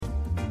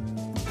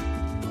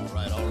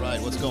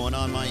What's going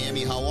on,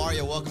 Miami? How are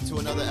you? Welcome to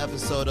another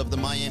episode of the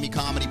Miami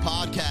Comedy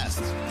Podcast.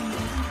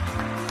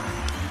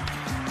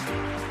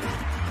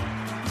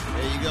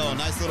 There you go. A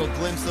nice little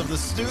glimpse of the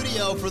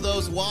studio for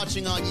those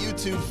watching on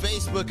YouTube,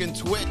 Facebook, and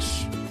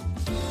Twitch.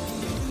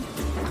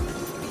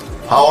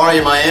 How are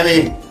you,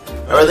 Miami?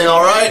 Everything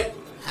all right?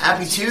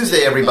 Happy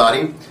Tuesday,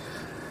 everybody.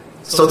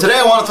 So today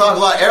I want to talk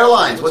about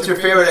airlines. What's your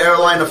favorite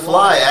airline to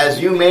fly?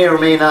 As you may or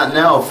may not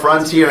know,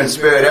 Frontier and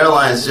Spirit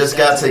Airlines just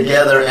got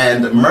together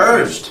and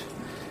merged.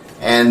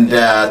 And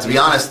to be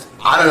honest,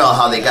 I don't know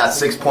how they got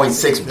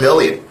 $6.6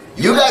 billion.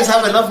 You guys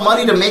have enough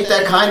money to make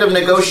that kind of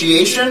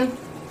negotiation?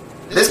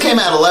 This came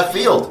out of left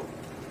field.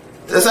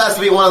 This has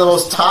to be one of the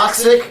most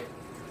toxic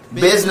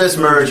business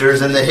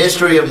mergers in the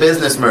history of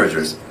business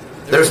mergers.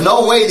 There's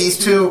no way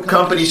these two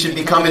companies should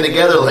be coming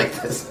together like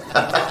this.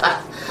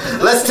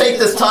 Let's take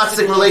this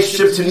toxic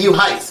relationship to new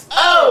heights.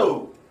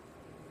 Oh!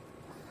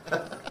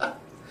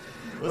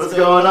 What's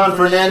going on,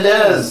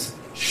 Fernandez?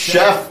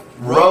 Chef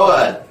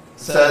Roa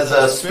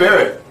says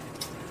Spirit,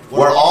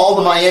 where all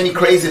the Miami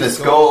craziness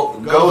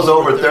goes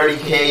over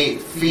 30K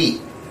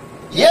feet.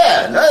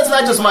 Yeah, no, it's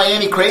not just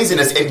Miami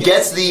craziness. It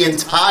gets the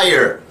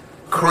entire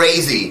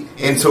crazy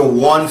into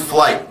one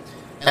flight.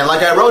 And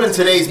like I wrote in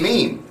today's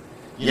meme,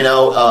 you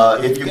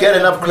know, if you get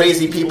enough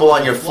crazy people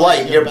on your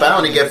flight, you're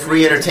bound to get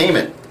free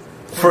entertainment.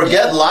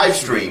 Forget live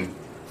stream.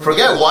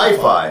 Forget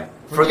Wi-Fi.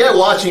 Forget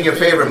watching your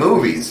favorite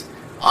movies.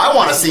 I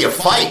want to see a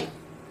fight.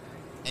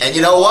 And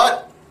you know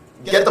what?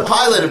 Get the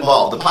pilot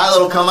involved. The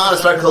pilot will come out and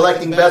start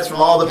collecting bets from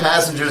all the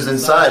passengers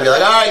inside. Be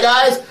like, all right,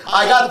 guys,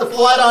 I got the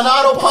flight on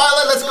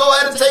autopilot. Let's go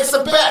ahead and take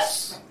some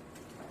bets.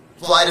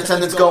 Flight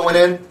attendants going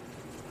in,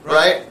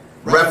 right?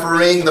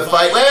 Refereeing the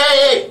fight.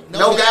 Hey,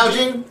 no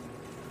gouging.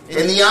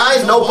 In the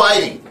eyes, no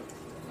biting.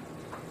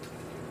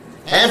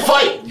 And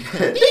fight.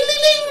 Ding, ding,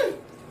 ding.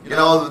 You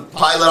know, the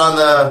pilot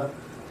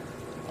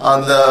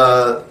on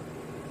the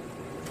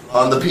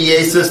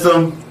PA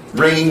system,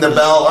 ringing the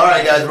bell. All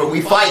right, guys, we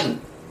fighting.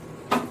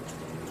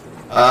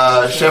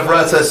 Chef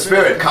Rudd says,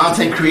 Spirit,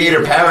 content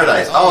creator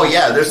paradise. Oh,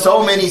 yeah, there's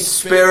so many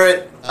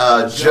Spirit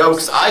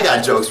jokes. I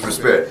got jokes for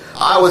Spirit.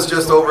 I was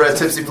just over at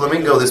Tipsy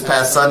Flamingo this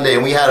past Sunday,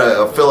 and we had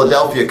a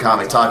Philadelphia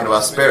comic talking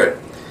about Spirit.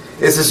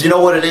 It says, you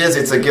know what it is?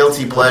 It's a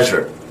guilty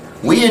pleasure.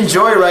 We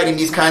enjoy riding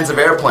these kinds of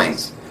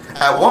airplanes.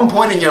 At one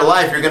point in your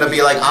life, you're going to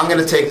be like, I'm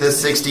going to take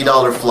this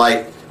 $60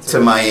 flight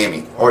to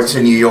Miami, or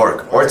to New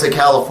York, or to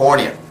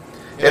California.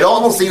 It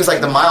almost seems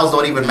like the miles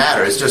don't even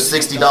matter. It's just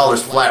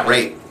 $60 flat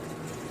rate.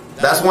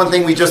 That's one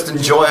thing we just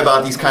enjoy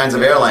about these kinds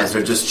of airlines.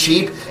 They're just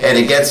cheap, and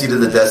it gets you to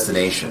the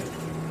destination.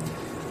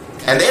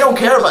 And they don't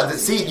care about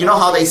this. See, you know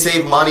how they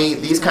save money?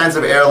 These kinds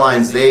of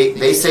airlines,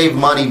 they save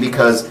money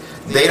because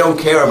they don't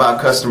care about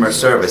customer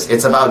service.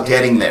 It's about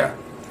getting there.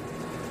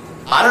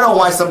 I don't know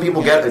why some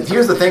people get it.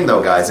 Here's the thing,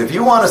 though, guys. If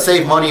you want to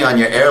save money on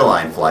your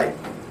airline flight,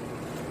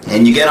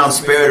 and you get on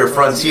Spirit or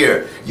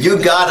Frontier, you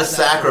gotta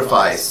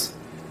sacrifice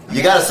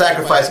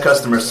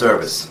customer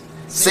service.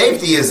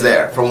 Safety is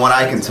there, from what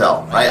I can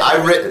tell, right?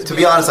 To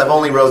be honest, I've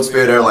only rode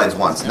Spirit Airlines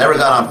once. Never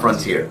got on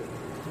Frontier.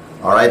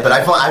 All right, but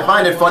I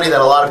find it funny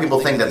that a lot of people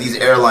think that these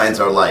airlines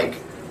are, like,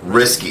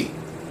 risky.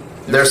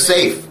 They're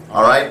safe,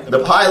 all right? The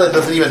pilot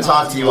doesn't even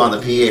talk to you on the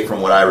PA, from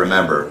what I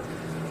remember.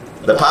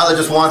 The pilot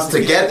just wants to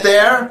get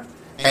there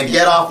and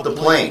get off the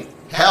plane.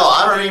 Hell,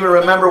 I don't even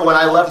remember when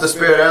I left the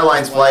Spirit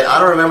Airlines flight. I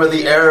don't remember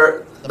the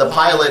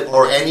pilot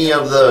or any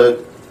of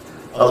the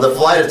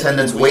flight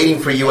attendants waiting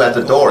for you at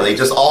the door. They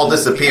just all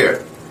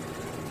disappeared.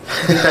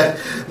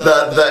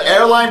 The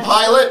airline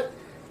pilot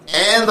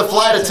and the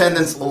flight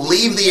attendants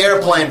leave the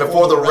airplane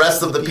before the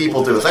rest of the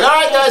people do. It's like, all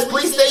right, guys,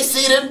 please stay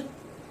seated.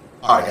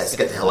 All right, guys,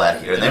 get the hell out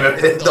of here. And then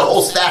the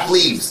whole staff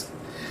leaves.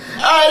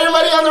 All right,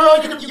 everybody on the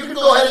road, you can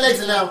go ahead and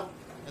exit now.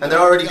 And they're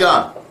already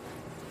gone.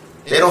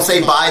 They don't say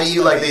bye to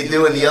you like they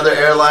do in the other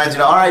airlines. You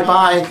know, all right,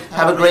 bye.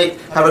 Have a great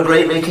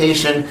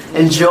vacation.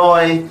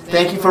 Enjoy.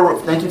 Thank you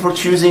for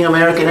choosing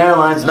American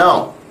Airlines.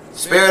 No,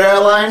 Spirit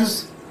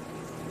Airlines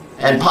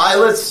and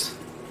pilots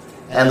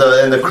and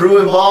the crew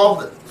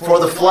involved for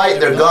the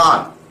flight, they're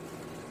gone.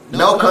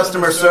 No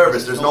customer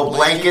service. There's no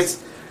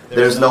blankets.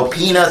 There's no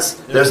peanuts.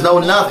 There's no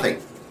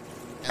nothing.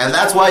 And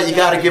that's why you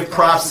got to give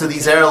props to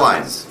these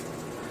airlines,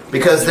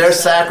 because they're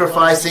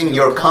sacrificing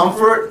your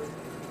comfort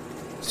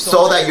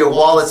so that your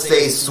wallet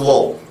stays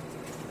swole.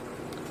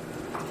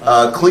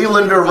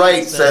 Clelander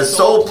Wright says,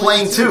 Soul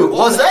Plane 2.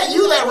 Was that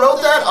you that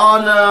wrote that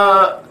on,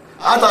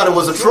 I thought it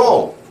was a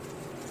troll.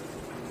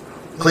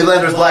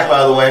 Clelander's black,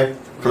 by the way,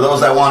 for those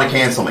that want to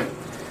cancel me.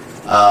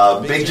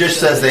 Big Jish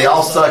says, they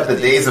all suck. The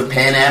days of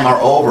Pan Am are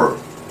over.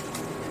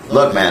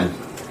 Look, man,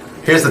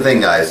 here's the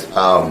thing, guys.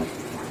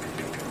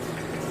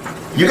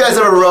 You guys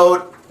ever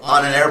rode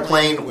on an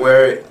airplane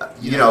where,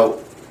 you know,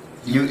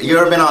 you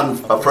ever been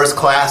on a first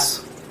class?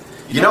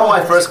 You know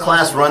why first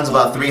class runs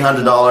about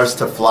 $300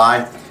 to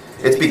fly?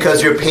 It's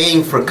because you're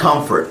paying for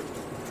comfort.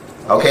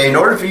 Okay, in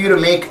order for you to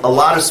make a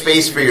lot of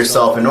space for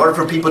yourself, in order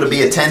for people to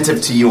be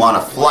attentive to you on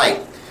a flight,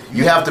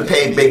 you have to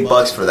pay big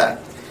bucks for that.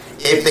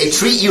 If they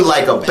treat you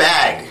like a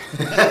bag,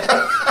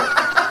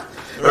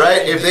 right?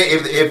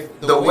 if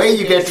the way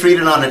you get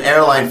treated on an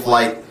airline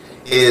flight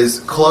is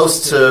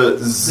close to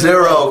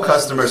zero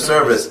customer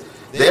service,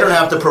 they don't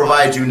have to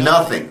provide you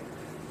nothing.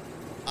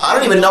 I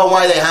don't even know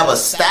why they have a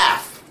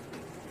staff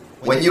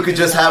when you could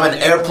just have an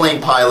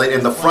airplane pilot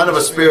in the front of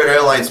a Spirit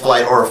Airlines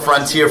flight or a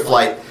Frontier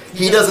flight.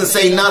 He doesn't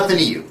say nothing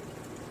to you.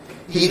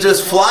 He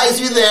just flies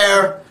you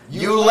there,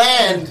 you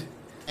land,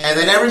 and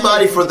then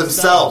everybody for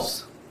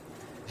themselves.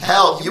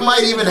 Hell, you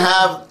might even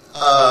have,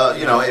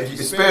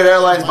 if Spirit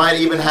Airlines might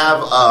even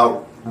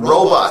have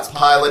robots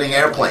piloting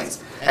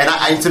airplanes.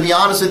 And to be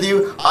honest with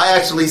you, I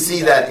actually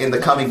see that in the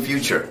coming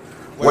future,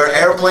 where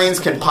airplanes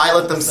can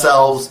pilot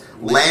themselves,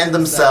 land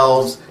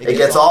themselves. It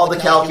gets all the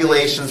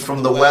calculations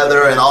from the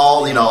weather and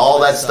all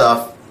that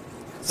stuff.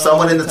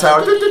 Someone in the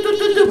tower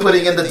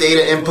putting in the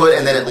data input,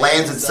 and then it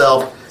lands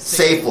itself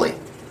safely.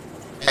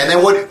 And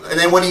then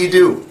what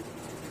do?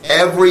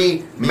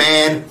 Every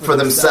man for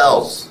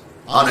themselves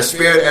on a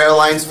Spirit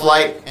Airlines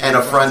flight and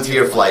a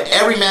Frontier flight.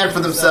 Every man for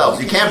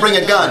themselves. You can't bring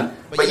a gun,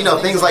 but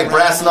things like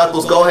brass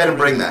knuckles, go ahead and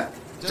bring that.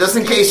 Just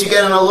in case you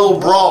get in a little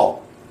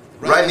brawl.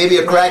 Right? Maybe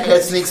a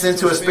crackhead sneaks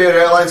into a Spirit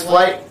Airlines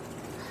flight.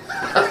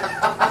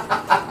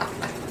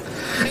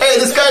 Hey,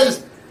 this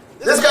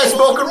guy's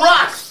smoking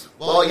rocks.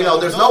 Well,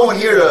 there's no one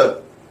here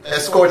to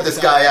escort this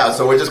guy out,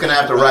 so we're just going to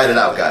have to ride it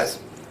out, guys.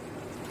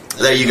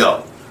 There you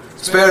go.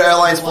 Spirit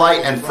Airlines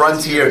flight and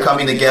Frontier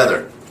coming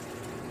together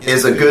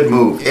is a good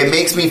move. It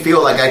makes me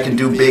feel like I can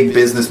do big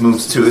business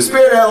moves too.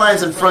 Spirit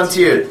Airlines and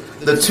Frontier,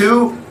 the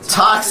two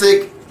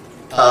toxic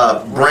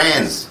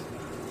brands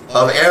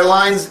of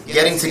airlines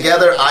getting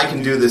together, I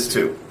can do this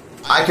too.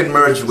 I can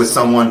merge with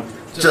someone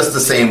just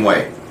the same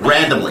way,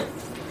 randomly.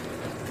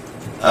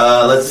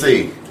 Let's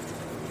see.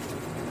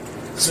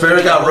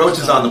 Spirit got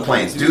roaches on the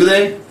planes. Do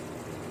they?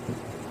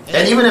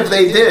 And even if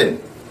they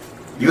did,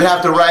 you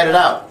have to ride it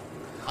out.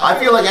 I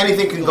feel like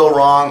anything can go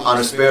wrong on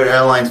a Spirit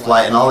Airlines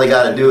flight, and all they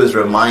got to do is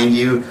remind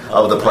you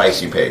of the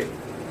price you paid.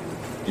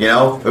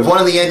 If one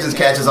of the engines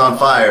catches on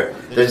fire,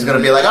 they're just going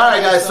to be like, all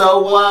right, guys,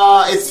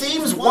 so it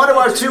seems one of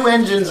our two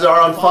engines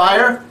are on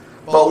fire,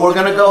 but we're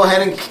going to go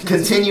ahead and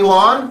continue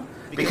on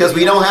because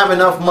we don't have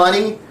enough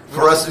money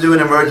for us to do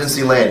an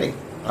emergency landing.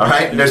 All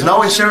right? There's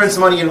no insurance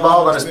money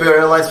involved on a Spirit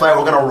Airlines flight.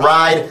 We're going to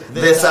ride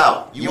this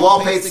out. You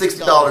all paid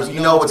 $60. You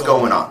know what's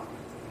going on.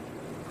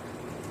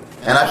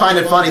 And I find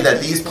it funny that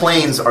these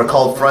planes are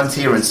called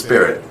Frontier and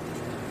Spirit.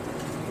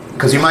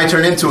 Because you might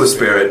turn into a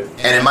Spirit,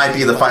 and it might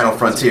be the final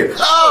frontier.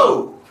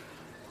 Oh!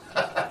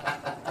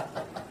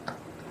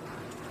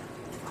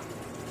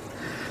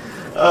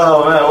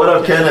 Oh, man, what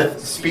up, Kenneth?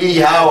 Speedy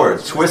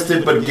Howard,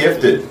 twisted but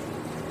gifted.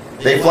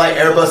 They fly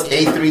Airbus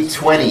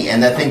A320,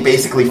 and that thing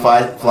basically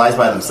flies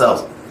by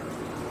themselves.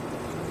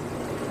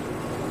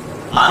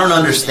 I don't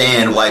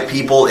understand why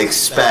people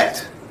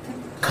expect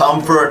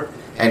comfort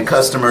and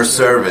customer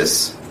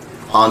service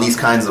on these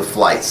kinds of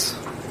flights.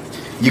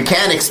 You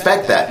can't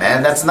expect that,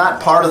 man. That's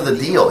not part of the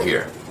deal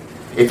here.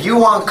 If you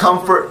want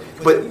comfort,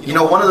 but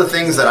one of the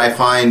things that I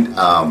find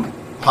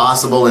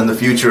possible in the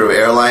future of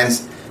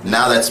airlines,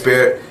 now that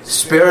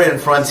Spirit and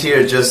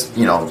Frontier just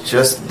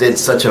did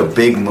such a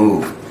big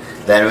move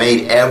that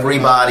made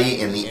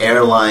everybody in the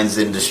airlines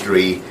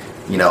industry,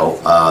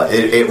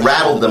 it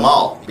rattled them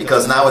all.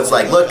 Because now it's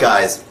like, look,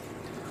 guys,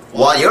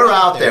 while you're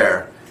out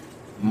there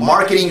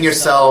marketing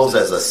yourselves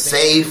as a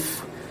safe,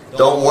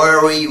 don't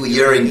worry,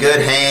 you're in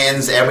good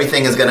hands,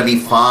 everything is going to be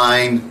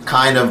fine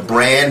kind of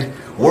brand,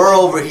 we're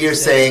over here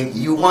saying,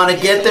 you want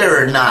to get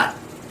there or not?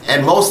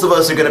 And most of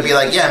us are going to be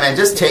like, yeah, man,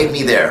 just take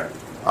me there.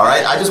 All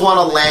right? I just want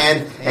to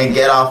land and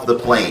get off the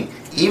plane.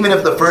 Even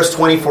if the first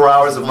 24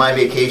 hours of my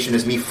vacation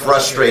is me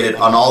frustrated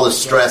on all the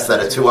stress that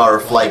a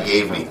 2-hour flight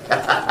gave me.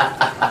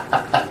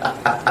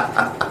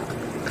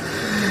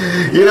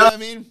 You know what I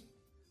mean?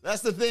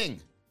 That's the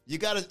thing. You're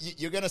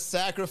going to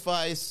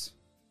sacrifice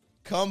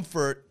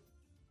comfort,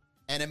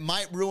 and it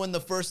might ruin the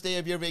first day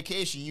of your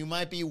vacation. You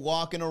might be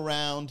walking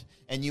around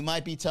and you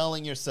might be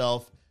telling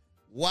yourself,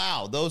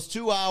 wow, those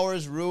 2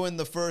 hours ruined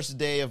the first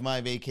day of my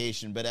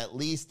vacation, but at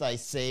least I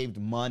saved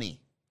money.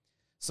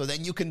 So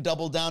then you can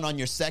double down on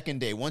your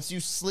second day. Once you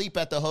sleep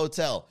at the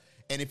hotel,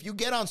 and if you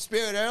get on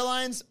Spirit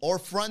Airlines or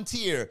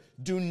Frontier,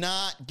 do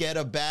not get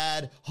a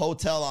bad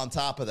hotel on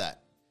top of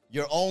that.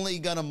 You're only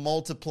going to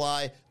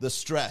multiply the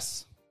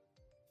stress.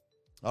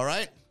 All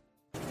right?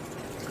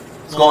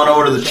 Let's go on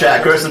over to the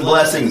chat. Curse and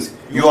blessings.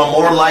 You are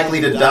more likely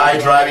to die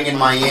driving in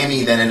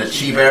Miami than in a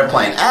cheap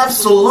airplane.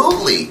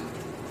 Absolutely.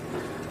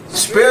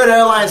 Spirit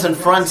Airlines and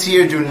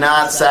Frontier do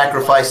not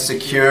sacrifice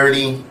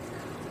security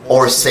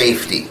or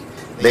safety.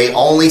 They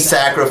only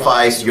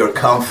sacrifice your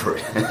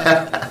comfort.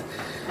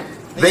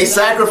 They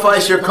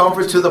sacrifice your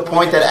comfort to the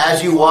point that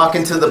as you walk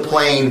into the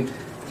plane,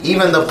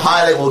 even the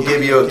pilot will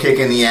give you a kick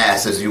in the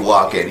ass as you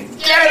walk in.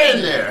 Get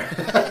in there!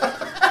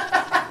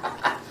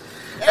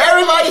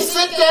 Everybody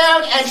sit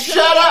down and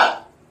shut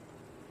up!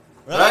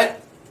 Right?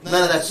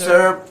 None of that,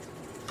 sir.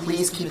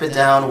 Please keep it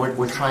down.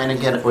 We're trying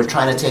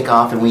to take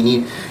off, and we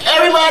need...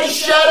 Everybody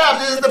shut up!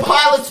 This is the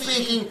pilot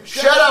speaking.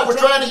 Shut up! We're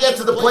trying to get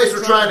to the place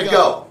we're trying to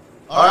go.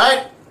 All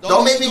right?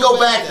 Don't make me go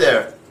back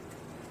there.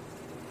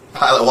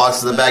 Pilot walks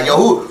to the back.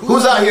 Yo,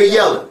 who's out here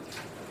yelling?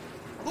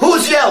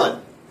 Who's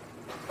yelling?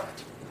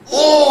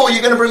 Oh,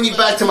 you're going to bring me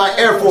back to my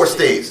Air Force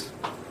days.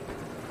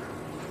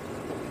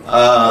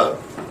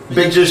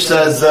 Big Jish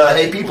says,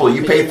 hey people,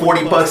 you pay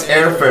 $40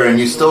 airfare and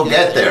you still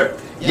get there.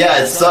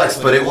 Yeah, it sucks,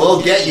 but it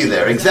will get you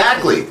there.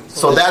 Exactly.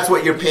 So that's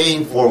what you're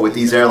paying for with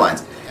these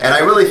airlines. And I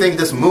really think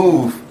this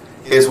move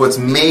is what's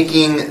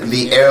making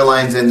the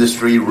airlines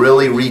industry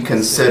really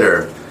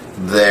reconsider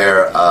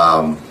their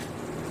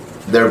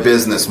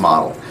business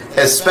model.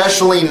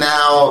 Especially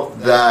now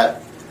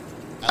that,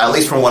 at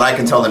least from what I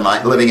can tell,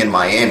 living in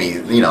Miami,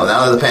 now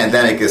that the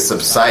pandemic is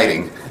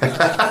subsiding.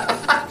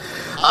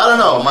 I don't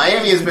know.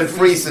 Miami has been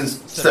free since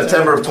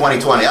September of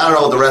 2020. I don't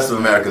know what the rest of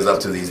America is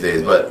up to these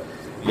days, but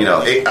we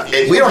don't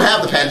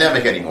have the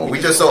pandemic anymore. We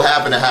just so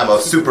happen to have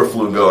a super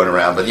flu going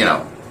around, but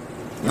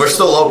we're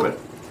still open.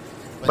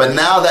 But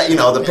now that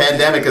the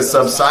pandemic is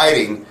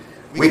subsiding,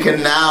 we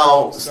can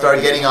now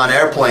start getting on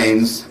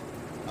airplanes.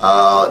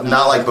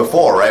 Not like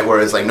before, right?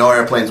 Where it's like no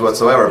airplanes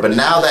whatsoever. But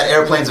now that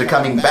airplanes are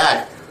coming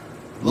back,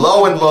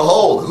 lo and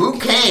behold, who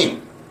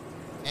came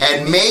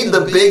and made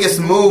the biggest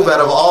move out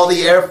of all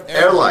the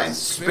airlines?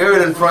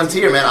 Spirit and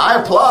Frontier, man.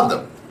 I applaud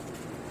them.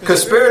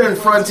 Because Spirit and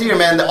Frontier,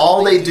 man,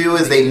 all they do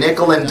is they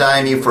nickel and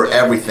dime you for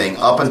everything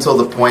up until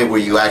the point where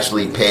you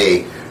actually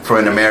pay for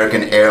an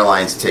American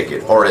Airlines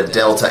ticket or a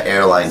Delta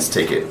Airlines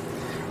ticket.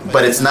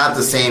 But it's not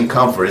the same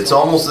comfort. It's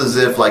almost as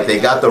if like they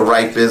got the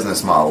right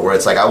business model where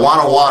it's like, I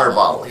want a water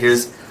bottle.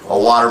 Here's a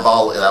water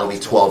bottle, that'll be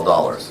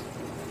 $12.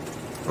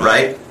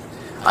 Right?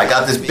 I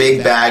got this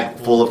big bag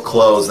full of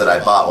clothes that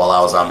I bought while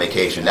I was on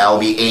vacation. That'll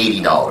be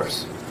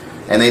 $80.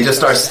 And they just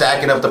start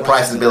stacking up the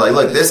prices and be like,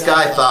 look, this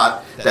guy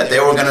thought that they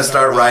were going to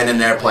start riding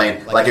an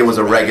airplane like it was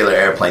a regular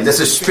airplane. This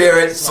is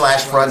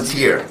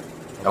Spirit/Frontier.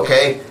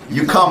 Okay?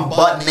 You come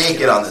butt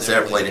naked on this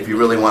airplane if you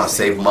really want to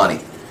save money.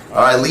 All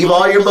right, leave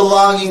all your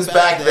belongings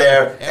back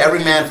there, every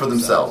man for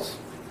themselves.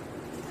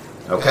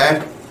 Okay?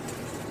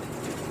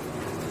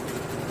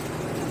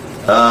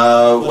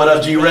 What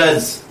up,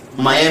 G-Reds?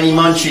 Miami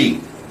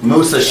Munchie,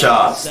 Musa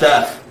Shah,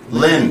 Steph,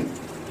 Lynn,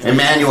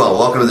 Emmanuel,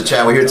 welcome to the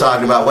chat. We're here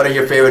talking about what are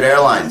your favorite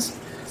airlines.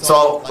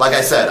 So, like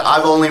I said,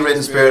 I've only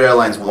ridden Spirit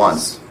Airlines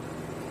once.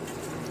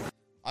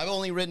 I've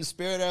only ridden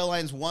Spirit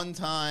Airlines one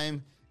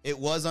time. It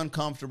was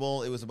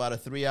uncomfortable. It was about a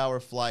 3-hour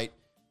flight.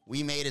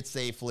 We made it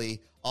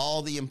safely.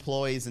 All the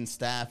employees and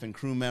staff and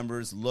crew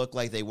members look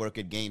like they work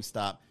at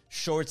GameStop.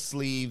 Short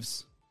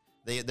sleeves.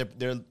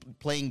 They're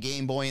playing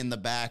Game Boy in the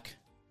back,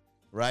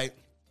 right?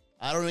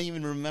 I don't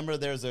even remember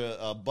there's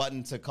a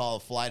button to call a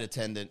flight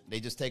attendant.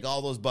 They just take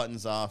all those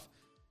buttons off.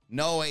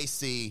 No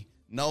AC,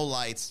 no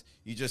lights.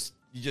 You just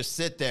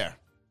sit there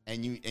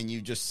and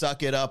you just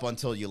suck it up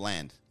until you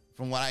land.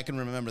 From what I can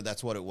remember,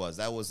 that's what it was.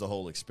 That was the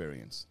whole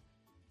experience.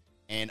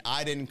 And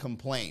I didn't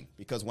complain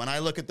because when I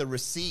look at the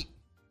receipt,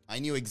 I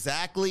knew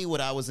exactly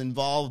what I was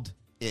involved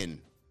in,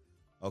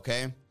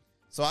 okay?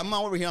 So I'm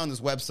over here on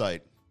this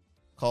website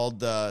called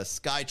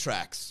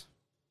Skytrax.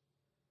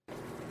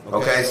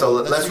 Okay, so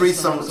let's read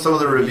some of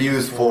the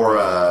reviews for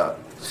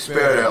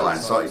Spirit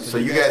Airlines so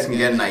you guys can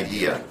get an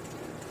idea.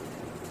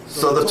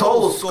 So the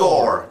total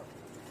score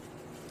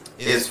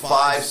is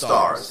 5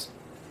 stars,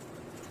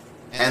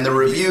 and the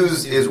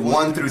reviews is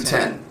 1 through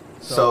 10.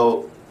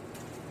 So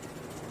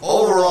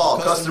overall,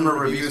 customer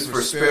reviews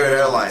for Spirit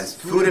Airlines,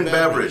 food and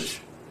beverage,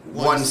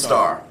 1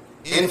 star.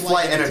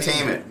 In-flight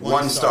entertainment,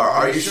 1 star.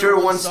 Are you sure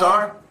 1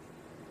 star?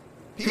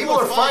 People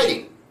are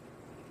fighting.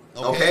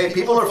 Okay?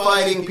 People are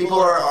fighting. People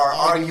are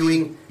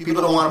arguing.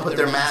 People don't want to put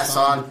their masks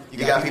on. You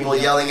got people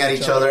yelling at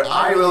each other.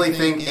 I really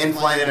think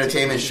in-flight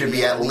entertainment should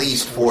be at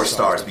least 4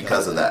 stars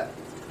because of that.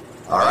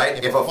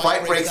 Alright? If a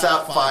fight breaks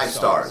out, 5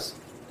 stars.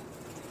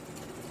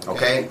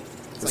 Okay?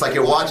 It's like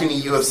you're watching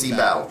a UFC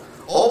battle.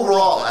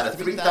 Overall, out of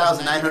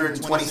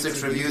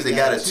 3,926 reviews, they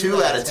got a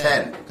 2 out of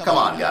 10. Come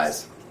on,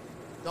 guys.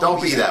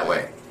 Don't be that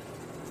way.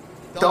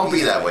 Don't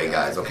be that way,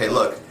 guys. Okay,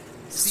 look.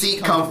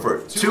 Seat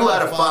comfort, 2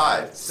 out of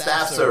 5.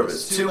 Staff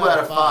service, 2 out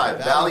of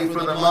 5. Value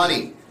for the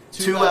money,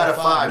 2 out of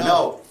 5.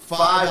 No,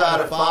 5 out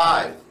of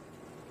 5.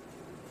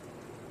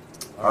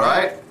 All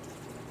right?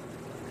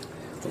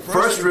 The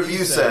first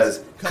review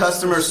says,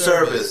 customer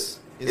service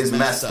is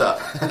messed up.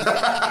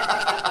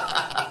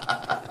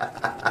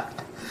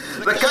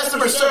 The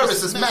customer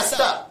service is messed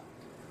up.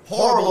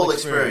 Horrible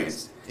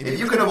experience. If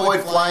you can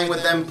avoid flying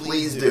with them,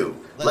 please do.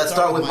 Let's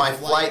start with my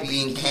flight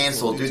being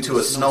canceled due to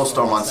a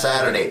snowstorm on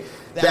Saturday.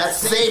 That's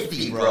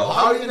safety, bro.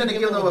 How are you going to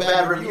give them a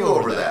bad review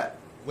over that?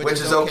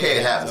 Which is okay,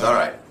 it happens. All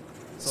right.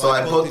 So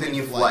I booked a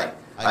new flight.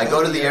 I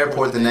go to the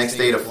airport the next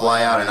day to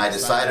fly out, and I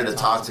decided to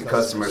talk to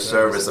customer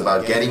service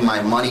about getting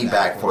my money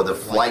back for the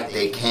flight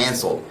they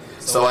canceled.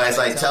 So as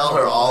I tell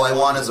her all I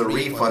want is a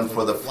refund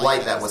for the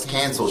flight that was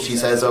canceled, she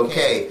says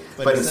okay,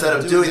 but instead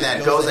of doing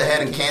that, goes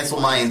ahead and cancel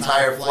my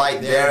entire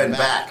flight there and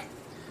back.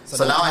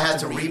 So now I had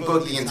to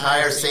rebook the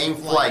entire same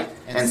flight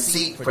and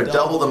seat for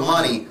double the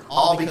money,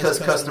 all because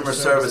customer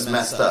service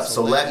messed up.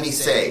 So let me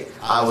say,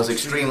 I was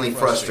extremely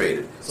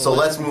frustrated. So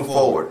let's move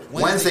forward.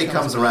 Wednesday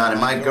comes around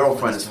and my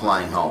girlfriend is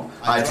flying home.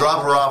 I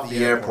drop her off at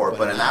the airport,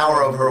 but an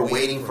hour of her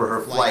waiting for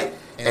her flight,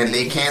 and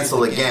they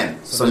cancel again.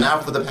 So now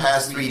for the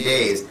past 3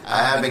 days,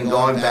 I have been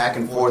going back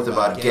and forth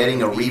about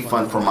getting a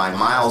refund for my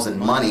miles and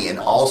money, and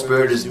all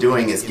Spirit is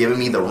doing is giving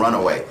me the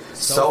runaway.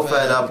 So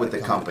fed up with the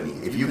company.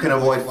 If you can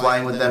avoid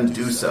flying with them,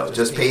 do so.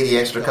 Just pay the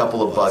extra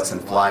couple of bucks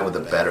and fly with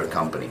a better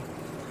company.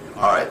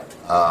 All right,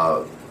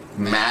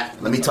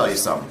 Matt, let me tell you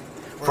something.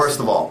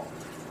 First of all,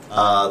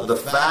 the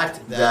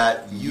fact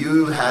that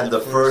you had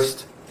the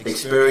first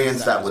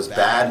experience that was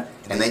bad,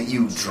 and then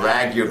you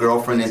dragged your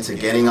girlfriend into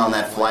getting on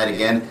that flight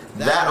again,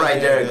 that right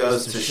there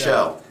goes to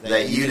show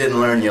that you didn't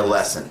learn your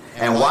lesson.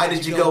 And why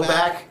did you go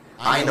back?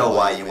 I know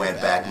why you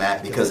went back,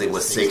 Matt, because it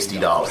was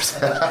 $60.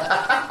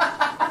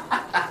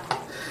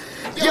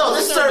 Yo,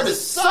 this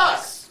service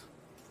sucks!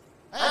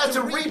 I had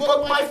to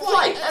rebook my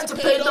flight. I had to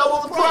pay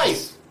double the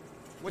price,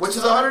 which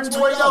is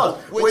 $120,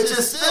 which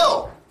is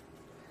still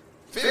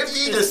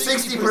 50 to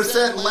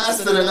 60%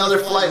 less than another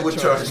flight would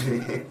charge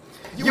me.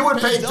 You would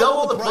pay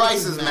double the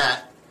prices,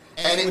 Matt,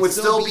 and it would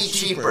still be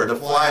cheaper to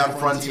fly on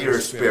Frontier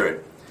or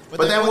Spirit.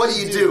 But then what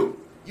do?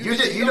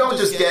 You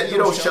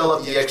don't shell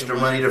up the extra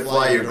money to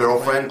fly your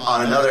girlfriend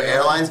on another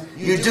airlines.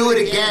 You do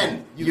it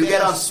again. You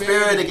get on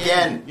Spirit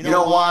again. You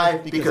know why?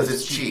 Because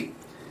it's cheap.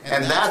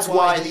 And that's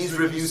why these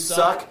reviews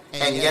suck,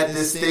 and yet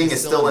this thing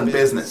is still in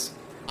business.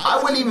 I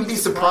wouldn't even be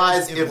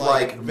surprised if,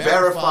 like,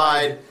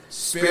 verified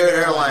Spirit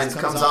Airlines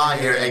comes on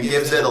here and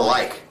gives it a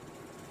like.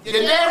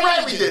 You're damn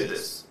right we did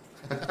this.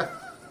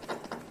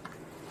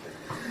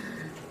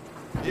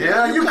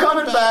 Yeah, you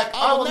coming back.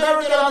 I will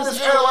never get on this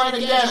airline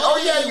again.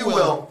 Oh, yeah, you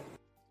will.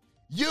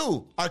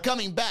 You are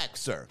coming back,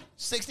 sir.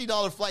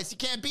 $60 flights. You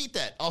can't beat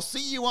that. I'll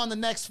see you on the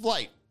next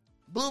flight.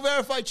 Blue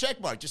verified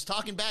checkmark. Just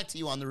talking back to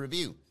you on the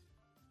review.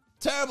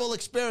 Terrible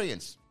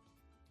experience.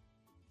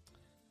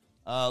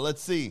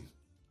 Let's see.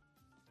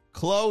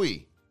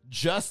 Chloe,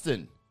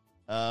 Justin,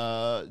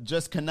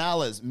 Just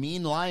Canales,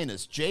 Mean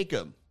Lioness,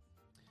 Jacob.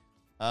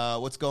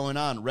 What's going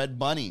on? Red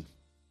Bunny.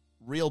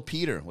 Real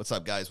Peter. What's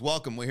up, guys?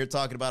 Welcome. We're here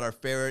talking about our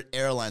favorite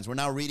airlines. We're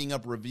now reading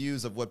up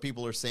reviews of what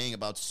people are saying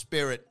about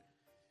Spirit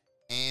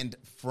and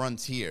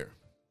Frontier.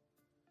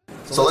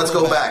 So let's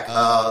go back.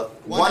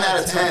 1 out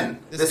of 10.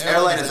 This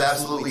airline is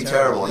absolutely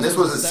terrible. And this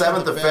was the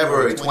 7th of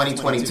February,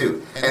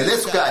 2022. And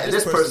this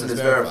person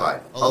is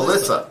verified.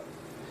 Alyssa.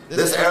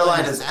 This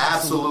airline is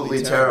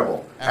absolutely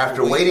terrible.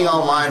 After waiting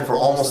online for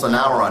almost an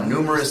hour on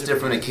numerous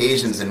different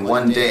occasions in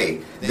one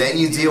day, then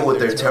you deal with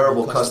their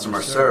terrible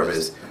customer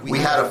service. We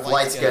had a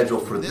flight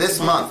scheduled for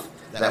this month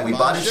that we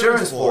bought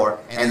insurance for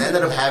and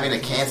ended up having to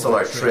cancel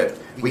our trip.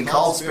 We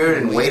called Spirit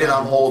and waited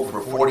on hold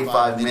for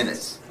 45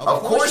 minutes.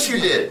 Of course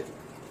you did.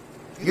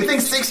 You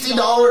think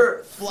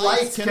 $60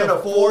 flights can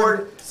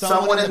afford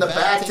someone in the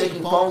back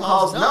taking phone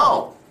calls?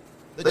 No.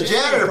 The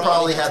janitor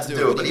probably had to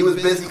do it, but he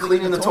was busy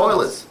cleaning the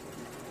toilets.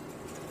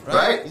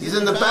 Right? He's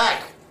in the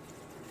back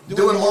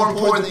doing more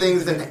important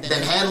things than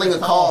handling a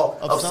call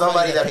of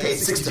somebody that paid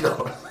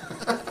 $60.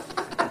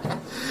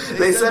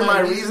 They said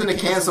my reason to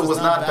cancel was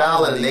not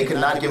valid and they could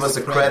not give us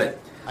a credit.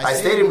 I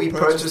stated we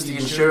purchased the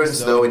insurance,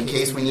 though, in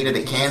case we needed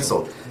to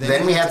cancel.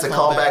 Then we had to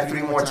call back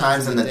 3 more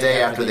times in the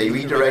day after they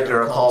redirected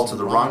our call to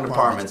the wrong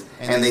departments,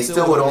 and they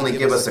still would only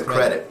give us a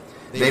credit.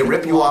 They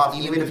rip you off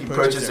even if you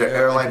purchase their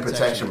airline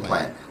protection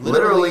plan.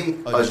 Literally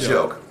a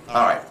joke.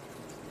 All right.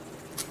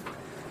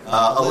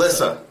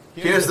 Alyssa,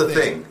 here's the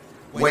thing.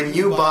 When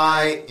you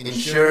buy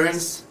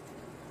insurance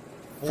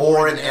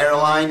for an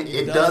airline,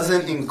 it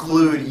doesn't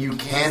include you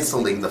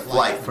canceling the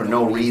flight for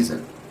no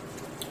reason.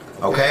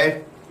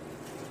 Okay?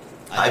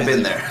 I've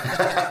been there.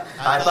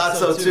 I thought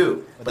so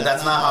too, but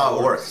that's not how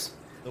it works.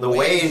 The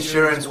way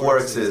insurance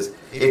works is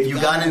if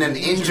you got in an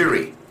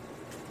injury,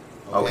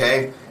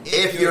 okay,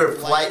 if your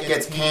flight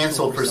gets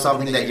canceled for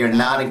something that you're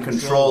not in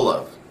control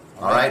of,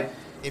 all right?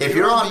 If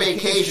you're on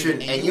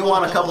vacation and you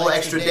want a couple of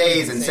extra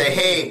days and say,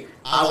 hey,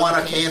 I want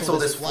to cancel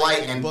this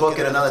flight and book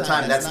it another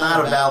time, that's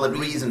not a valid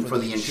reason for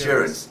the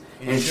insurance.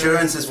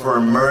 Insurance is for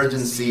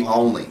emergency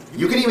only.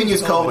 You can even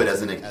use COVID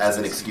as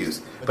an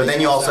excuse, but then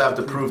you also have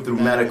to prove through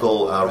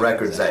medical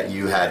records that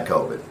you had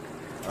COVID.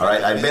 All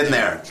right, I've been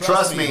there.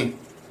 Trust me,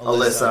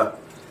 Alyssa.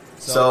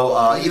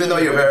 So even though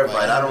you're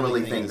verified, I don't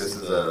really think this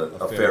is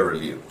a fair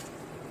review.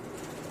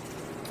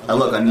 And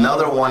look,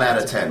 another 1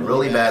 out of 10.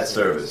 Really bad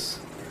service.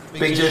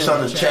 Big Dish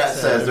on the chat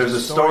says there's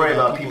a story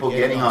about people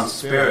getting on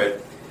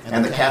Spirit,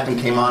 and the captain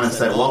came on and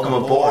said, welcome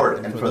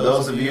aboard. And for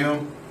those of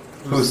you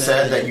who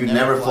said that you'd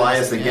never fly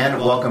us again,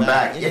 welcome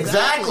back.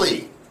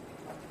 Exactly!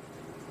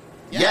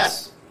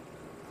 Yes.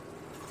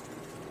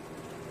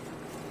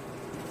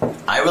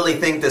 I really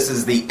think this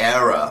is the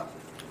era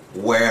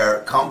where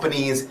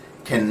companies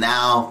can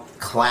now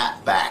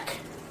clap back,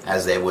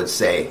 as they would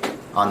say,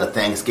 on the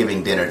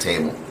Thanksgiving dinner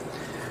table.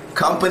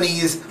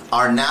 Companies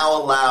are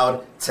now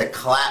allowed to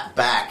clap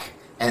back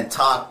and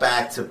talk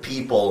back to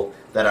people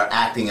that are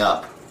acting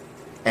up.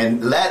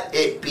 and let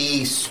it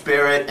be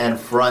Spirit and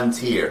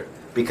Frontier,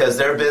 because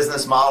their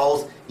business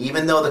models,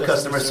 even though the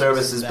customer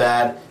service is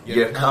bad,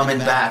 you're coming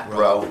back,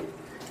 bro.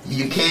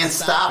 You can't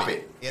stop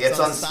it. It's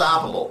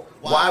unstoppable.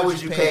 Why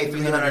would you pay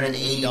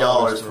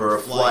 $380 for a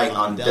flight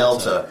on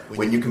Delta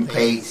when you can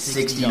pay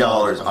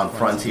 $60 on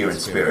Frontier and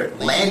Spirit?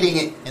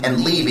 Landing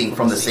and leaving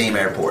from the same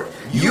airport.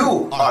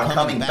 You are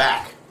coming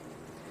back.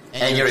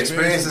 And your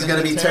experience is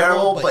going to be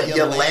terrible, but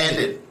you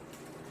landed.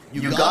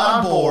 You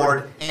got on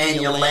board and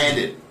you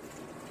landed.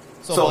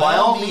 So by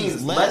all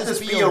means, let this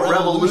be a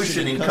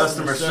revolution in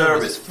customer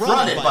service,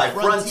 fronted by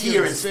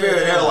Frontier and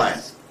Spirit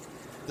Airlines.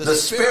 The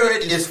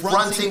Spirit is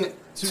fronting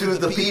to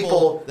the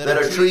people that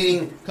are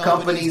treating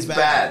companies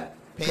bad,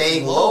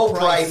 paying low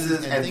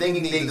prices and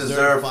thinking they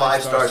deserve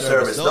 5-star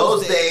service.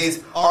 Those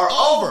days are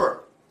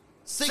over.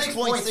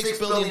 $6.6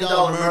 billion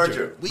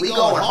merger. We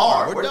going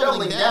hard. We're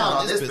doubling down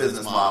on this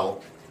business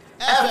model.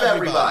 F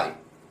everybody.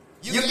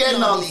 You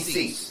getting on these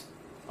seats.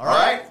 All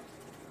right?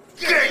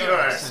 Get your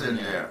ass in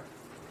there.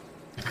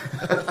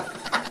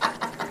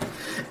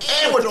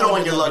 And we're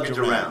throwing your luggage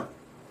around.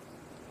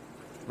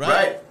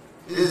 Right?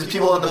 These are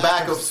people in the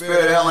back of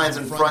Spirit Airlines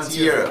and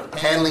Frontier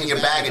handling your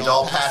baggage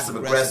all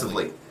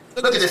passive-aggressively.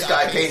 Look at this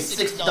guy paying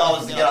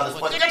 $60 to get on this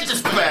plane. Get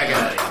this bag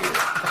out of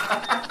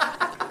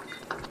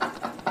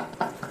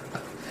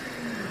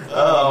here.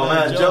 Oh,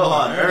 man.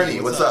 Johan, Ernie,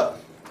 what's up?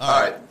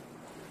 All right.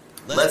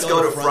 Let's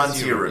go to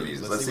Frontier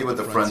reviews. Let's see what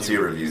the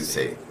Frontier reviews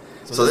say.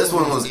 So this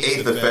one was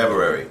 8th of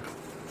February.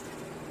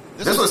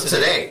 This was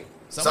today.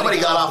 Somebody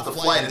got off the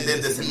flight and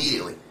did this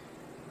immediately.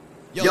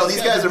 Yo,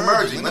 these guys are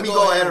merging. Let me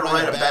go ahead and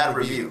write a bad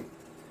review.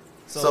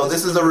 So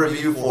this is a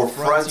review for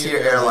Frontier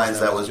Airlines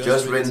that was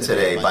just written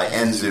today by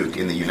Enzook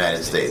in the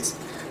United States.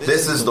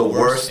 This is the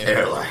worst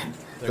airline.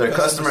 Their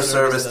customer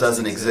service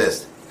doesn't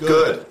exist.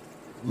 Good.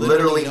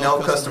 Literally no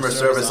customer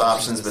service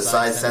options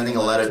besides sending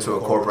a letter to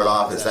a corporate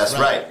office. That's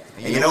right.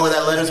 And you know where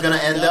that letter's going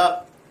to end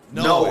up?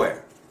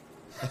 Nowhere.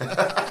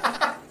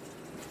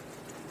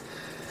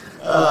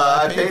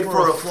 I paid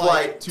for a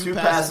flight, 2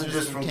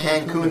 passengers from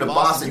Cancun to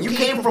Boston. You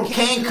came from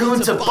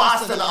Cancun to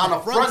Boston on a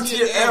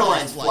Frontier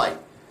Airlines flight.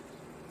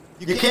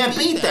 You can't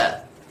beat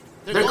that.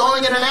 They're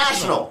going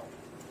international.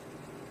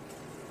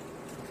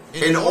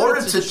 In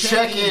order to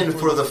check in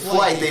for the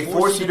flight, they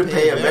force you to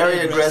pay a very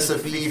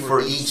aggressive fee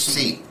for each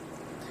seat.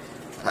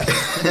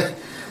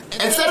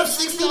 Instead of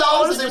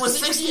 $60, it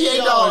was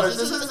 $68.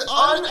 This is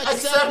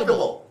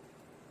unacceptable.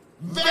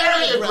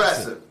 Very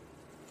aggressive.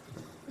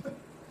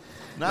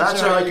 Not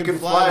sure how you can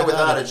fly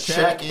without a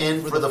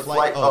check-in for the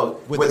flight.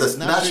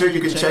 Not sure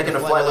you can check in a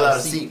flight without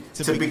a seat.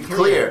 To be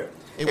clear,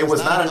 it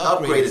was not an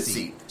upgraded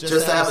seat.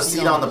 Just to have a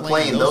seat on the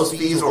plane. Those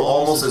fees were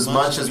almost as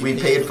much as we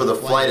paid for the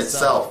flight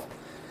itself.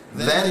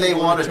 Then they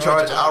want to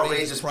charge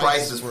outrageous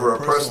prices for a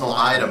personal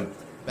item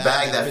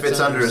bag that fits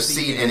under a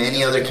seat and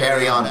any other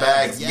carry-on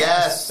bags.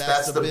 Yes,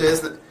 that's the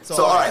business.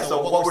 So, all right.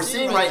 So what we're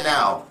seeing right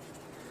now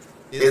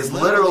is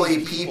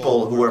literally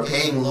people who are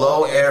paying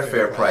low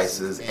airfare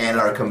prices and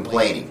are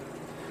complaining.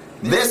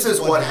 This is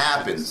what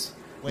happens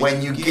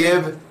when you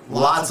give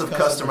lots of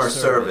customer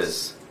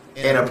service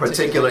in a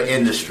particular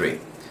industry.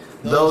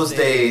 Those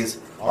days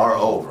are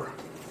over.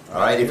 All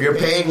right, if you're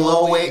paying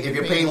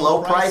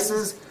low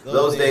prices,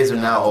 those days are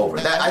now over.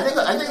 I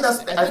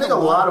think a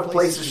lot of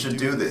places should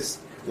do this.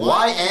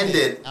 Why end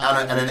it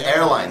on an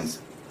airlines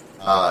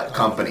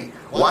company?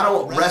 Why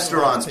don't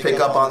restaurants pick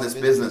up on this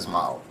business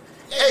model?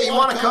 Hey, you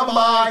want to come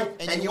by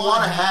and you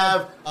want to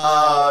have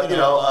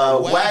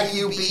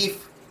Wagyu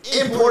beef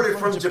imported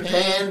from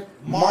Japan,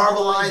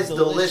 marbleized,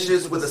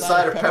 delicious with a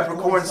side of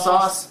peppercorn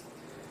sauce?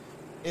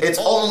 It's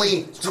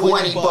only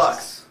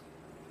 $20.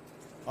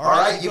 All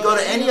right, you go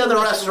to any other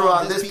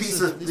restaurant, this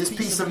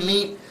piece of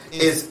meat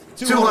is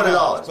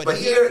 $200, but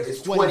here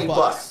it's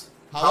 $20.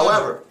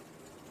 However,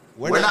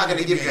 we're not going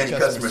to give you any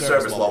customer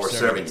service while we're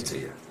serving it to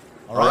you.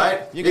 All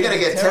right, you're going to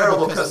get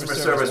terrible customer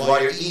service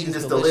while you're eating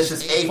this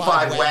delicious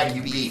A5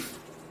 Wagyu beef.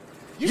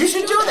 You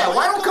should do that.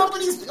 Why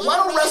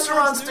don't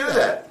restaurants do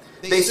that?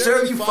 They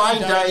serve you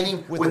fine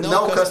dining with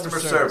no customer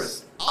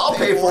service. I'll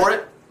pay for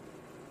it.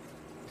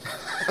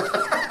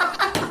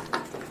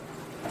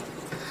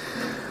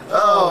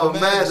 Oh,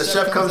 man, the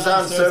chef comes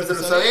down and serves it.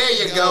 So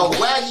here you go,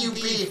 Wagyu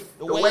beef,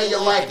 the way you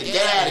like it.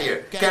 Get out of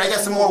here. Can I get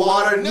some more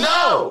water?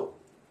 No!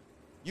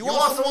 You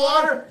want some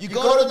water? You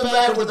go to the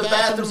back where the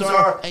bathrooms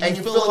are and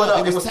you fill it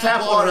up. It was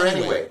tap water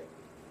anyway.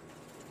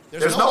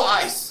 There's no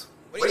ice.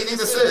 What do you think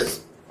this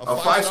is? A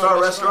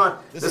 5-star restaurant?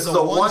 This is a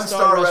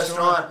 1-star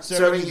restaurant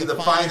serving you the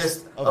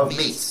finest of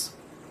meats.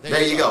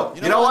 There you go.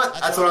 You know what?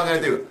 That's what I'm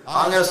going to do.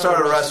 I'm going to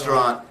start a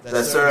restaurant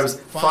that serves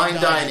fine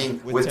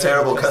dining with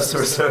terrible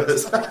customer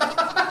service.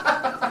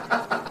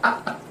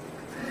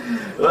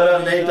 What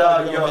up, Nate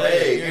Dogg? Yo,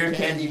 hey, Ear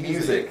Candy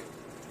Music.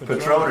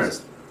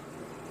 Patroners.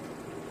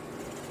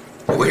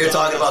 We're here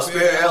talking about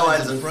Spirit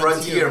Airlines and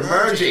Frontier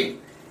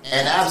merging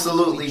and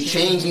absolutely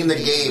changing the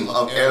game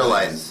of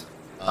airlines.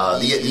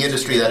 The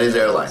industry that is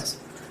airlines.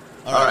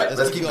 All right,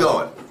 let's keep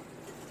going.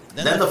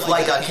 Then the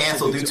flight got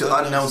canceled due to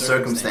unknown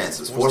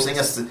circumstances, forcing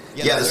us to...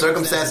 Yeah, the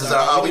circumstances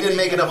are, we didn't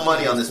make enough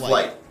money on this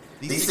flight.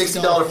 These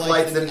 $60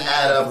 flights didn't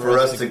add up for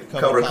us to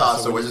cover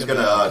costs, so we're just going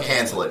to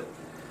cancel it.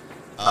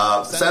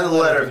 Send a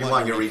letter if you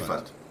want your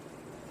refund.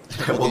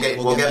 We'll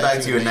get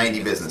back to you in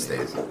 90 business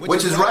days,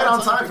 which is right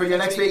on time for your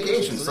next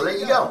vacation, so there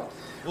you go.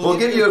 We'll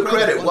give you a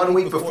credit 1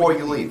 week before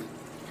you leave.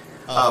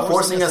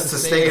 Forcing us to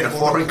stay in a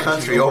foreign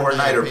country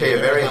overnight or pay a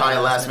very high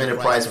last-minute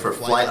price for a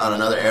flight on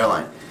another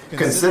airline.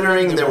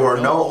 Considering there were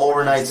no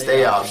overnight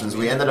stay options,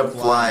 we ended up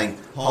flying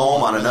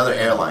home on another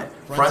airline.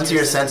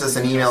 Frontier sent us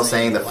an email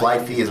saying the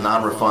flight fee is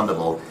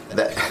non-refundable.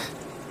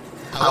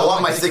 I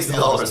want my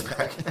 $60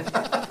 back.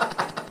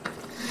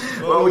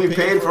 What we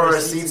paid for our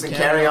seats and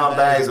carry-on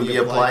bags will be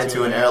applied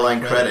to an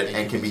airline credit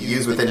and can be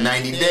used within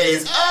 90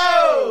 days.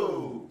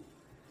 Oh!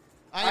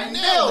 I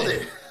nailed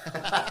it!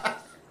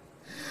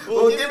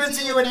 We'll give it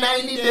to you in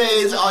 90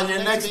 days on your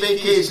next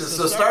vacation.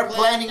 So start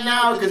planning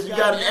now because you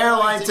got an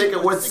airline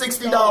ticket worth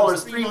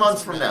 $60 3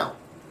 months from now.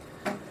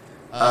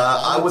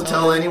 I would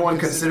tell anyone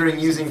considering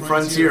using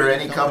Frontier or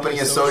any company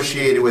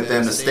associated with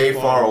them to stay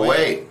far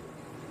away.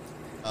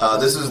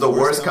 This is the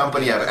worst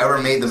company I've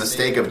ever made the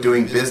mistake of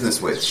doing business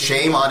with.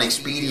 Shame on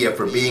Expedia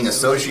for being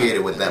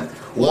associated with them.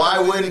 Why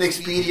wouldn't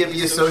Expedia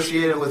be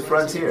associated with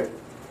Frontier?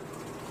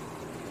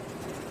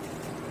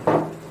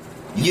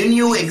 You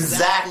knew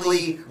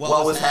exactly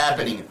what was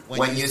happening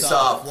when you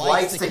saw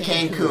flights to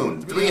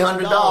Cancun,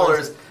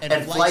 $300,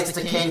 and flights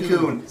to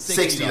Cancun,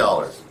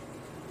 $60.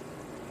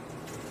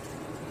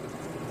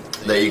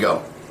 There you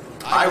go.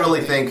 I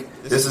really think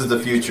this is the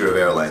future of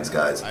airlines,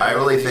 guys. I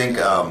really think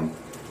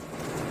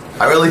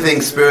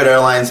Spirit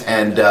Airlines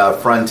and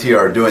Frontier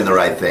are doing the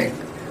right thing.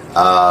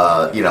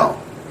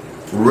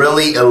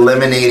 Really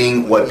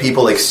eliminating what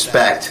people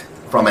expect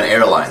from an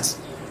airlines.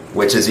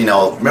 Which is,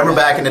 remember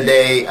back in the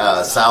day,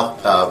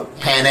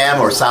 Pan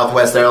Am or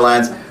Southwest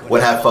Airlines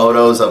would have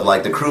photos of,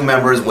 like, the crew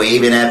members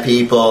waving at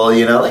people,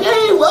 like,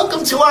 hey,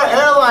 welcome to our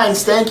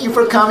airlines. Thank you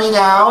for coming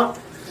out.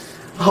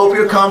 Hope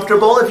you're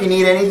comfortable. If you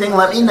need anything,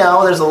 let me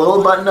know. There's a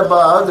little button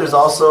above. There's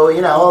also,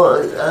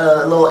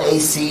 a little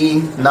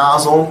AC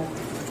nozzle.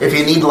 If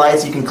you need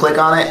lights, you can click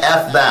on it.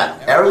 F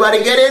that.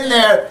 Everybody get in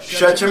there.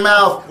 Shut your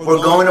mouth.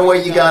 We're going to where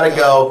you got to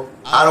go.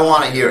 I don't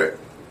want to hear it.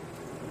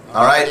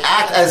 All right,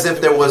 act as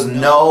if there was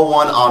no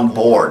one on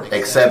board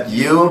except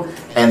you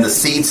and the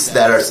seats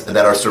that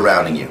are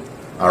surrounding you.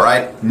 All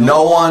right,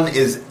 no one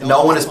is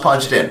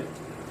punched in.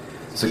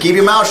 So keep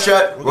your mouth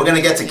shut. We're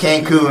gonna get to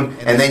Cancun,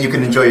 and then you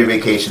can enjoy your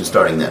vacation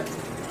starting then.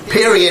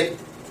 Period.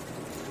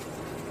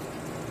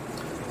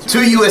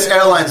 2 U.S.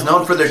 airlines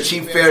known for their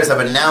cheap fares have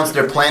announced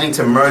they're planning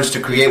to merge to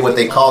create what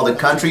they call the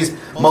country's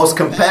most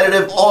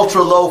competitive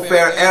ultra-low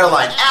fare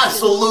airline.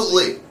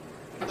 Absolutely,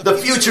 the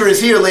future is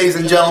here, ladies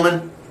and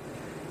gentlemen.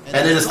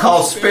 And it is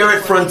called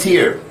Spirit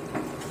Frontier.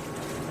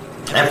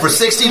 And for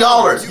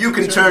 $60, you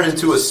can turn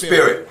into a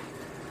Spirit.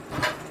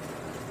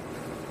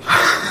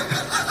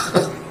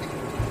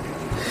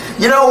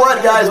 You know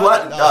what, guys?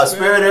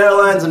 Spirit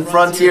Airlines and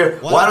Frontier,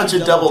 why don't you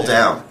double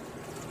down?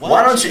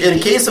 Why don't you, in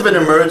case of an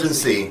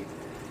emergency,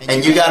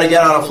 and you got to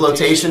get on a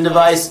flotation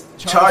device,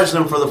 charge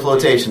them for the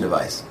flotation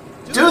device.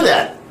 Do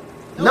that.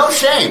 No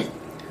shame.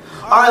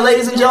 All right,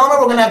 ladies and gentlemen,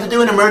 we're going to have to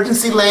do an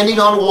emergency landing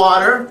on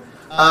water.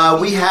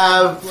 We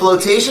have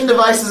flotation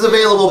devices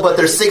available, but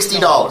they're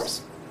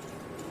 $60.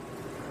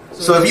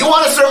 So if you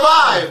want to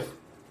survive,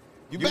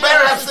 you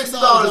better have $60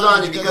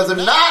 on you, because if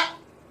not,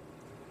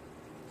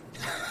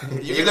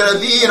 you're going to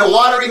be in a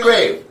watery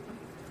grave.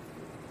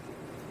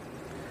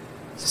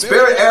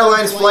 Spirit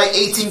Airlines Flight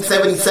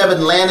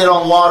 1877 landed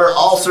on water.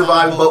 All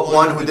survived but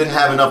one who didn't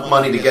have enough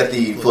money to get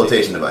the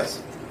flotation device.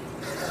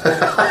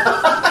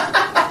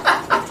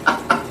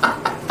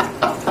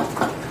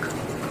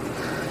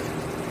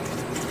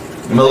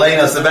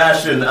 Milena,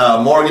 Sebastian,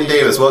 Morgan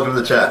Davis, welcome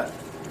to the chat.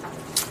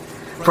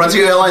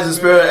 Frontier Airlines and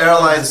Spirit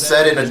Airlines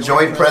said in a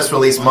joint press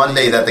release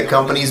Monday that the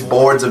company's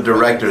boards of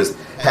directors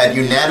had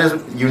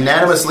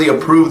unanimously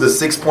approved the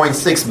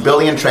 $6.6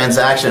 billion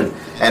transaction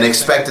and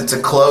expected to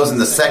close in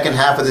the second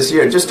half of this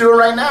year. Just do it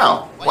right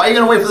now. Why are you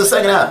going to wait for the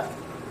second half?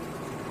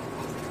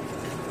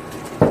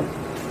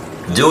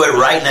 Do it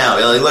right now.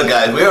 Look,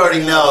 guys, we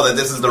already know that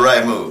this is the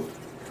right move.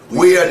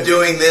 We are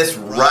doing this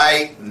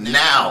right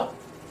now.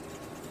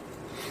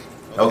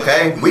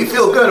 Okay? We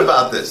feel good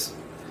about this.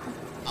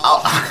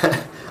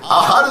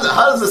 How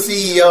does the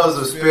CEOs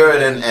of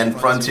Spirit and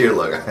Frontier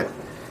look?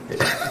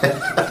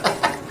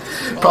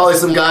 Probably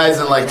some guys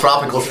in like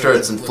tropical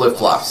shirts and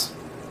flip-flops.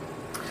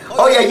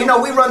 Oh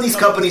yeah, we run these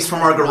companies from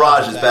our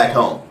garages back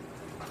home.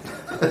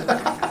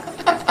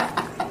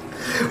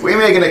 We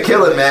making a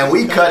killing, man.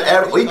 We cut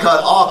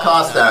all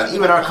costs down,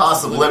 even our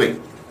cost of living.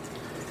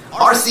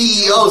 Our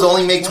CEOs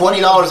only make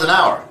 $20 an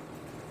hour.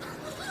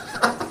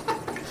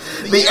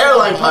 The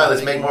airline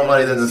pilots make more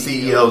money than the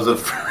CEOs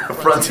of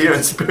Frontier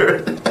and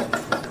Spirit.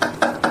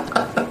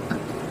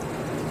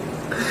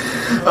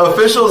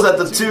 Officials at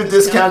the two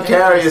discount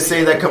carriers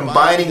say that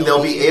combining,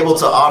 they'll be able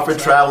to offer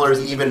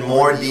travelers even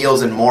more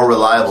deals and more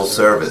reliable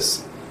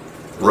service.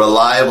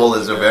 Reliable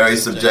is a very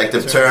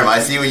subjective term. I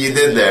see what you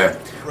did there.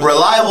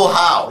 Reliable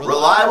how?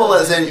 Reliable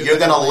as in you're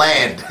going to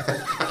land.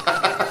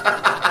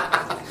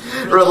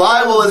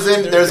 Reliable as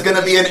in there's going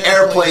to be an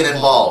airplane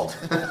involved.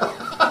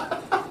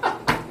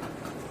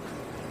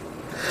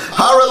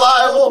 How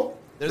reliable?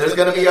 There's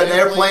going to be an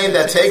airplane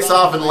that takes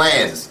off and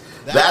lands.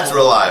 That's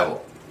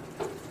reliable.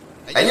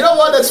 And you know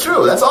what? That's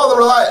true. That's all the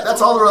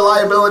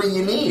reliability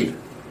you need.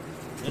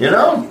 You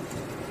know?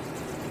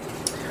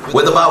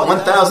 With about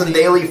 1,000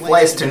 daily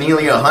flights to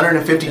nearly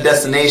 150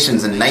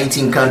 destinations in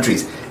 19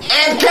 countries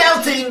and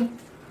counting,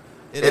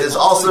 it is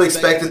also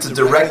expected to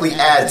directly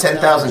add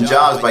 10,000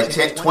 jobs by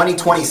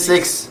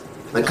 2026,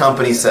 the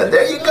company said.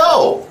 There you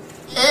go.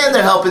 And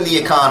they're helping the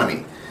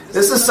economy.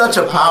 This is such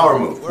a power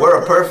move.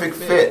 We're a perfect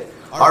fit.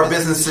 Our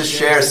businesses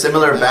share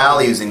similar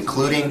values,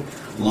 including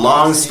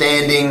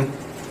long-standing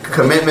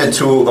commitment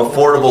to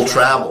affordable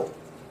travel,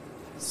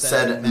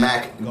 said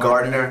Mac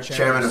Gardner,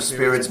 chairman of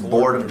Spirit's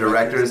board of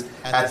directors.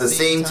 At the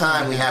same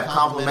time, we have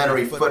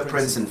complementary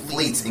footprints and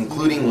fleets,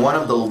 including one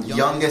of the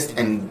youngest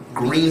and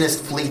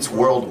greenest fleets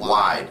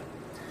worldwide.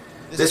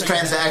 This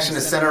transaction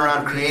is centered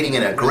around creating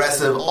an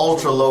aggressive,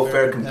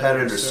 ultra-low-fare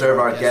competitor to serve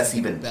our guests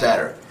even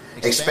better,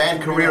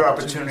 expand career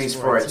opportunities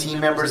for our team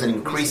members, and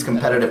increase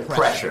competitive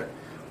pressure.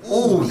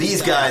 Ooh,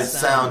 these guys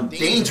sound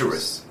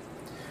dangerous.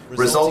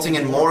 Resulting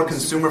in more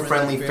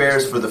consumer-friendly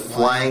fares for the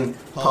flying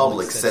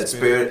public, said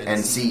Spirit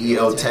and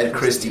CEO Ted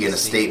Christie in a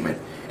statement.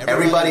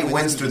 Everybody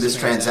wins through this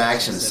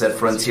transaction, said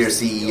Frontier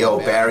CEO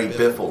Barry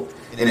Biffle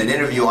in an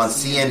interview on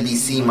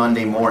CNBC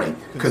Monday morning.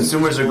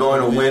 Consumers are going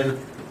to win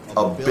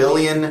 $1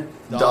 billion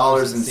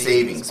in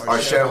savings. Our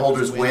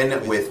shareholders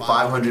win with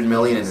 $500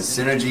 million in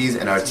synergies,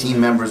 and our team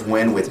members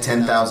win with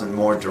 10,000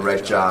 more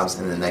direct jobs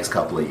in the next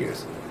couple of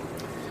years.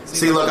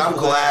 See, look, I'm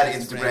glad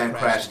Instagram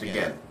crashed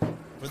again.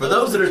 For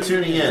those that are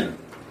tuning in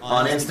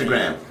on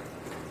Instagram,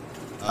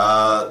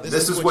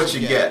 this is what you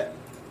get.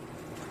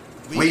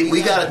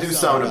 We got to do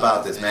something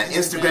about this, man.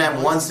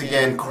 Instagram once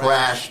again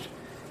crashed,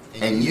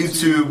 and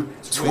YouTube,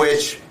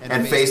 Twitch,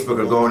 and Facebook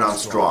are going on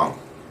strong.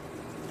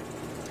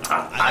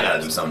 I got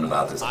to do something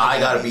about this. I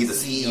got to be the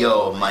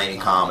CEO of Miami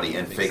Comedy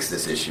and fix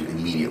this issue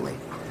immediately.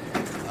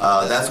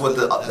 That's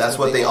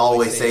what they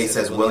always say,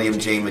 says William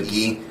J.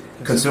 McGee,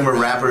 consumer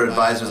rapper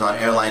advisors on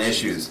airline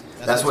issues.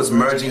 That's what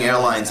merging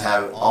airlines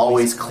have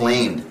always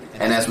claimed.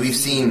 And as we've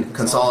seen,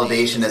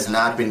 consolidation has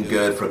not been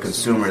good for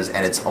consumers,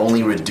 and it's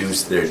only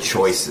reduced their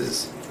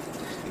choices.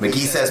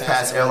 McGee says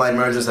past airline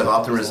mergers have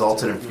often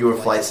resulted in fewer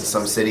flights to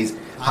some cities,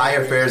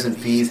 higher fares and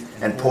fees,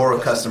 and poorer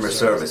customer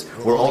service.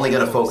 We're only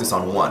going to focus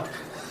on one.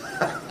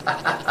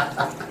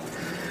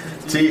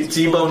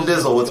 T-Bone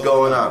Dizzle, what's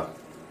going on?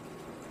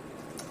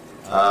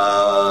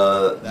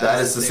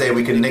 That is to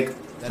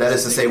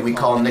say, we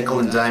call nickel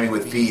and diming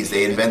with fees.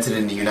 They invented it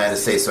in the United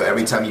States, so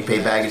every time you pay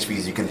baggage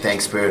fees, you can thank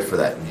Spirit for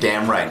that.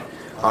 Damn right.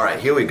 All right,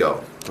 here we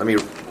go. Let me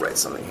write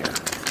something here.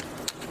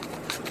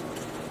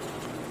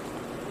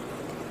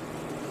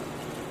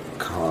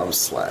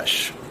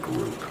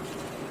 com/group.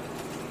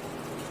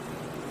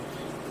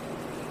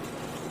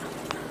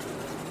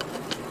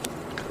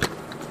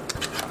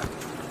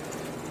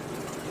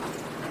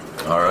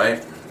 All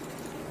right.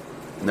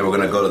 And then we're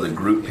going to go to the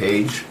group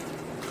page.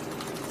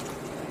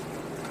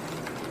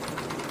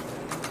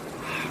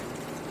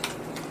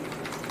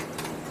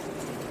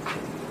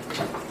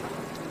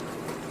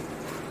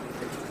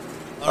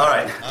 All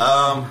right.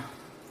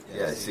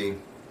 Yeah, I see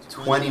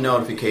 20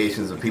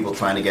 notifications of people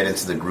trying to get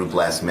into the group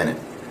last minute.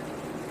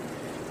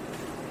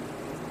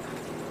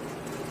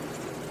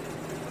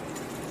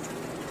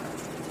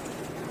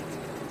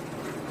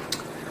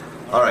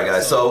 All right,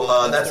 guys. So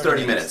that's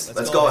 30 minutes.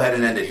 Let's go ahead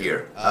and end it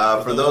here.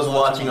 For those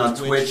watching on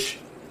Twitch,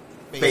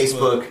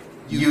 Facebook,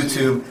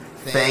 YouTube,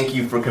 thank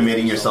you for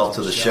committing yourself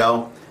to the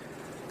show.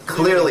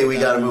 Clearly, we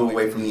got to move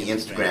away from the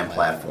Instagram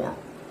platform.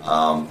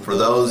 For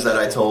those that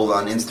I told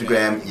on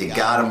Instagram, you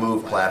gotta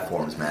move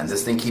platforms, man.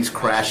 This thing keeps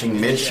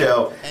crashing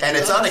mid-show, and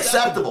it's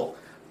unacceptable.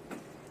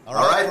 All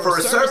right, for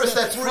a service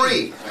that's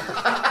free.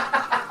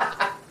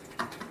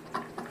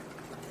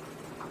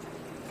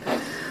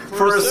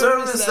 For a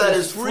service that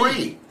is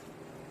free,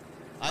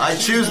 I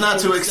choose not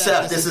to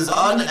accept. This is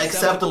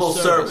unacceptable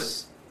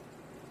service.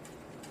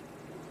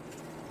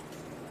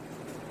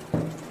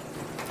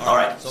 All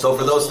right, so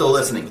for those still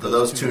listening, for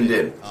those tuned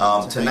in,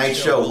 tonight's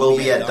show will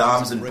be at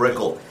Dom's and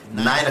Brickell,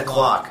 9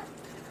 o'clock.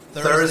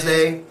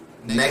 Thursday,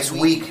 next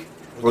week,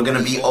 we're going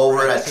to be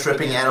over at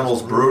Tripping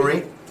Animals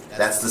Brewery.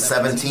 That's the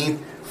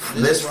 17th.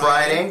 This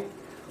Friday,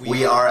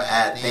 we are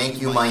at Thank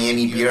You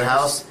Miami Beer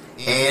House.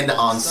 And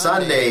on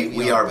Sunday,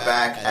 we are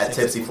back at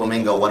Tipsy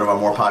Flamingo, one of our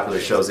more popular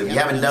shows. If you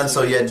haven't done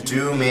so yet,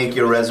 do make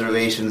your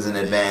reservations in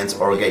advance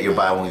or get your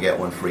buy one, get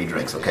one free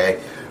drinks,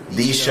 okay?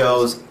 These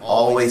shows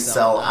always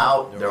sell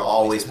out. They're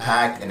always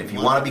packed. And if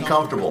you want to be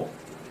comfortable,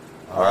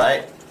 all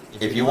right?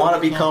 If you want to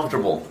be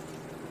comfortable,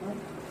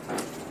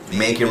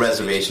 make your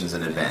reservations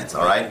in advance,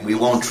 all right? We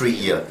won't treat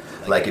you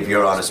like if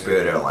you're on a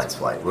Spirit Airlines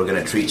flight. We're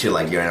going to treat you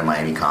like you're in a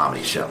Miami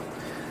Comedy show,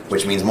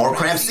 which means more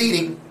cramped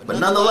seating, but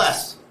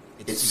nonetheless,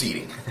 it's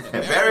seating.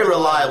 Very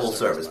reliable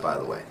service, by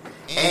the way.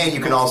 And you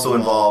can also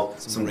involve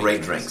some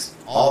great drinks.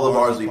 All the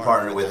bars we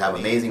partner with have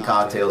amazing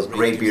cocktails,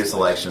 great beer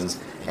selections,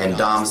 and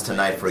Dom's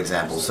Tonight, for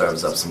example,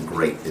 serves up some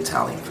great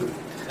Italian food.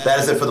 That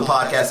is it for the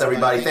podcast,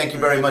 everybody. Thank you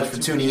very much for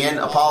tuning in.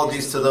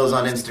 Apologies to those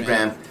on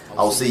Instagram.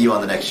 I will see you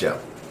on the next show.